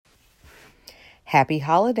Happy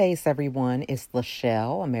holidays, everyone. It's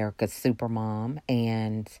Lachelle, America's Supermom,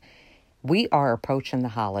 and we are approaching the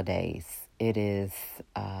holidays. It is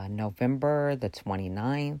November the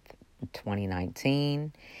 29th,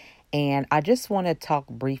 2019, and I just want to talk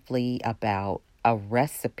briefly about a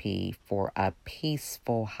recipe for a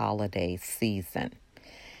peaceful holiday season.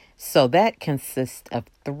 So that consists of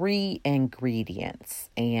three ingredients,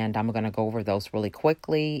 and I'm going to go over those really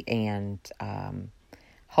quickly and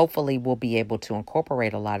hopefully we'll be able to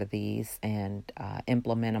incorporate a lot of these and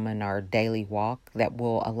implement them in our daily walk that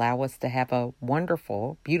will allow us to have a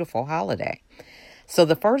wonderful, beautiful holiday. So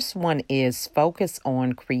the first one is focus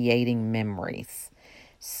on creating memories.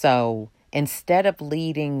 So instead of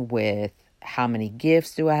leading with how many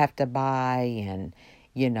gifts do I have to buy and,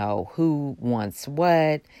 who wants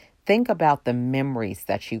what, think about the memories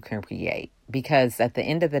that you can create. Because at the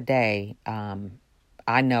end of the day,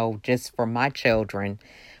 I know just for my children,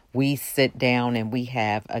 we sit down and we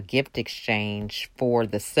have a gift exchange for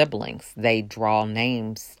the siblings. They draw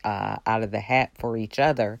names out of the hat for each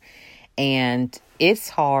other. And it's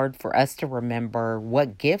hard for us to remember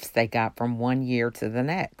what gifts they got from one year to the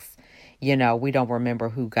next. We don't remember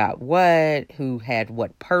who got what, who had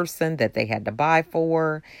what person that they had to buy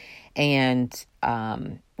for. And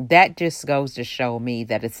that just goes to show me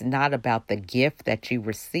that it's not about the gift that you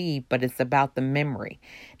receive, but it's about the memory.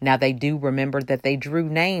 Now, they do remember that they drew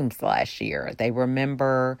names last year. They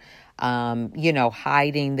remember,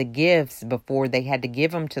 hiding the gifts before they had to give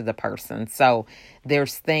them to the person. So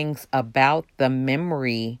there's things about the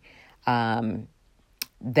memory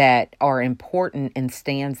that are important and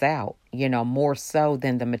stands out, more so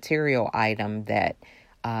than the material item that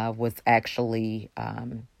was actually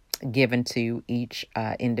given to each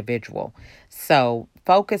individual. So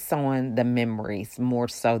focus on the memories more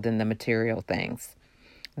so than the material things.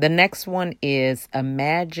 The next one is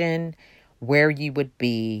imagine where you would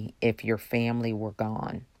be if your family were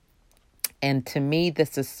gone. And to me,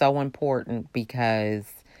 this is so important because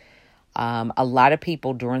a lot of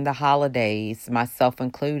people during the holidays, myself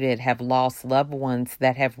included, have lost loved ones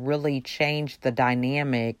that have really changed the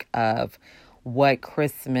dynamic of what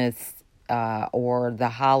Christmas or the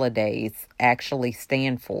holidays actually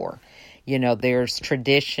stand for. There's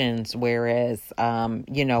traditions, whereas,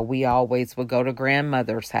 we always would go to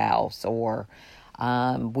grandmother's house or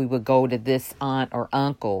we would go to this aunt or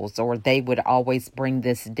uncle's, or they would always bring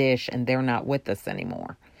this dish and they're not with us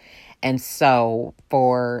anymore. And so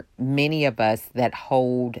for many of us that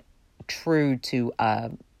hold true to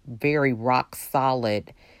a very rock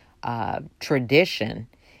solid tradition,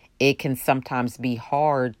 it can sometimes be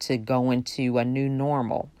hard to go into a new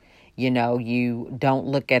normal. You don't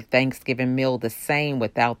look at Thanksgiving meal the same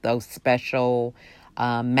without those special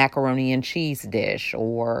macaroni and cheese dish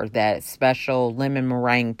or that special lemon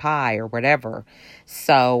meringue pie or whatever.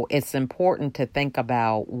 So it's important to think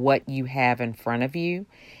about what you have in front of you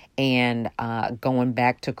and going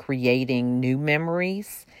back to creating new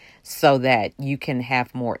memories so that you can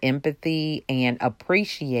have more empathy and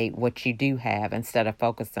appreciate what you do have instead of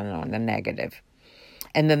focusing on the negative.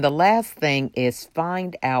 And then the last thing is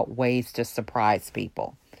find out ways to surprise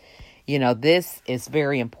people. This is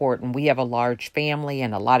very important. We have a large family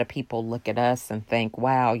and a lot of people look at us and think,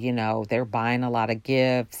 wow, they're buying a lot of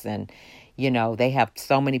gifts and, they have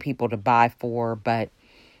so many people to buy for. But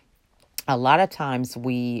a lot of times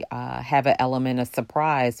we have an element of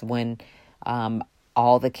surprise when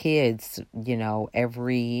all the kids,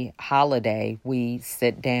 every holiday, we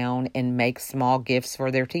sit down and make small gifts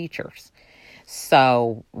for their teachers.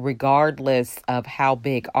 So regardless of how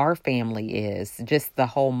big our family is, just the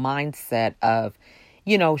whole mindset of,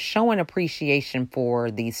 showing appreciation for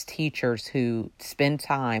these teachers who spend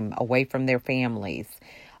time away from their families,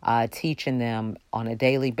 teaching them on a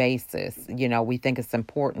daily basis. We think it's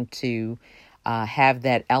important to have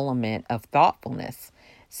that element of thoughtfulness.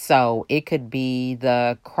 So it could be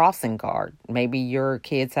the crossing guard. Maybe your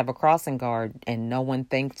kids have a crossing guard and no one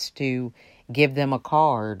thinks to give them a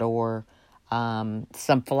card or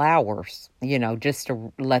some flowers, just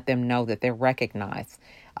to let them know that they're recognized.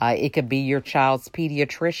 It could be your child's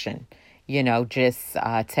pediatrician, just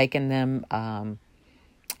taking them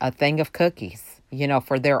a thing of cookies,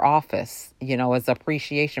 for their office, as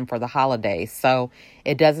appreciation for the holidays. So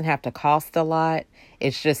it doesn't have to cost a lot.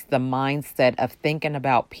 It's just the mindset of thinking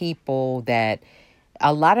about people that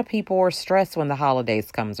a lot of people are stressed when the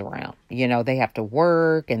holidays comes around. They have to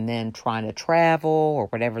work and then trying to travel or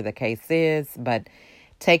whatever the case is. But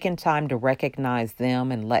taking time to recognize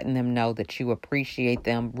them and letting them know that you appreciate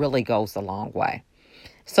them really goes a long way.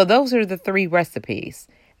 So those are the three recipes.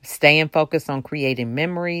 Staying focused on creating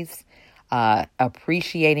memories,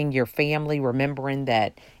 appreciating your family, remembering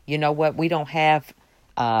that, you know what, we don't have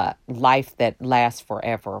life that lasts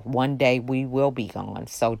forever. One day we will be gone.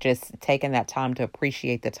 So just taking that time to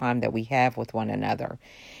appreciate the time that we have with one another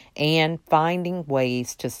and finding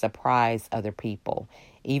ways to surprise other people,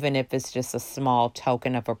 even if it's just a small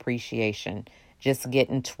token of appreciation. Just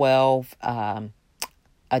getting 12,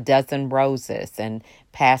 a dozen roses and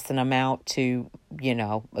passing them out to,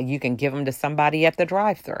 you can give them to somebody at the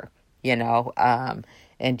drive-thru,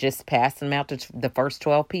 and just passing them out to the first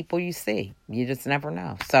 12 people you see. You just never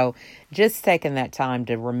know. So just taking that time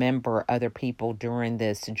to remember other people during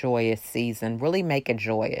this joyous season, really make it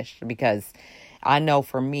joyous, because I know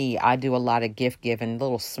for me, I do a lot of gift giving,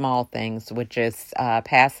 little small things, which is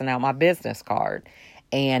passing out my business card.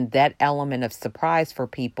 And that element of surprise for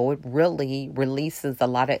people, it really releases a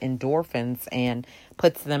lot of endorphins and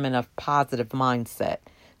puts them in a positive mindset.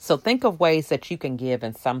 So think of ways that you can give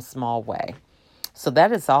in some small way. So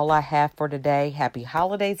that is all I have for today. Happy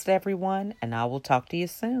holidays to everyone, and I will talk to you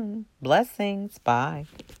soon. Blessings. Bye.